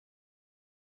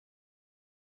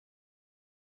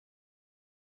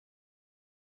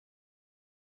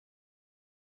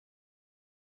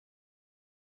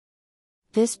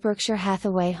This Berkshire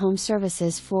Hathaway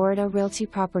HomeServices Florida Realty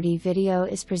property video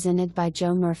is presented by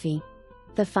Joe Murphy.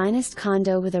 The finest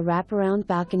condo with a wraparound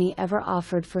balcony ever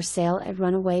offered for sale at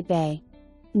Runaway Bay.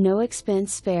 No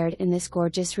expense spared in this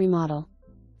gorgeous remodel.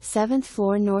 7th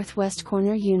floor northwest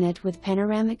corner unit with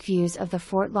panoramic views of the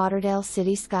Fort Lauderdale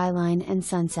City skyline and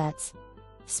sunsets.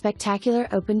 Spectacular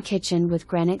open kitchen with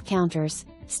granite counters,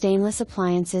 stainless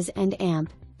appliances and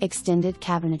amp, extended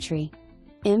cabinetry.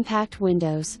 Impact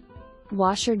windows.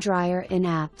 Washer dryer in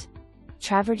apt.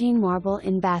 Travertine marble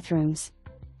in bathrooms.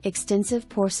 Extensive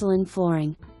porcelain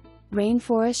flooring.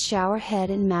 Rainforest shower head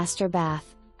and master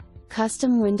bath.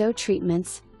 Custom window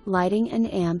treatments, lighting and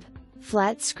amp,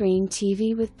 flat screen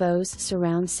TV with Bose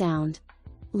surround sound.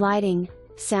 Lighting,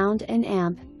 sound and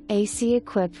amp, AC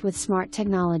equipped with smart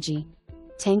technology.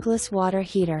 Tankless water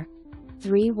heater.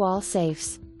 3 wall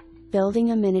safes.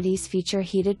 Building amenities feature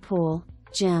heated pool,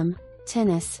 gym,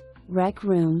 tennis, rec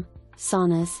room,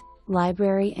 saunas,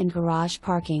 library and garage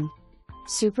parking.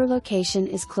 Super location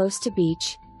is close to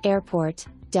beach, airport,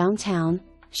 downtown,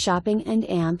 shopping and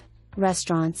amp,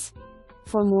 restaurants.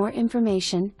 For more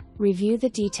information, review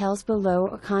the details below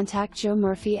or contact Joe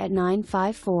Murphy at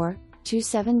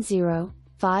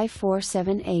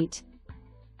 954-270-5478.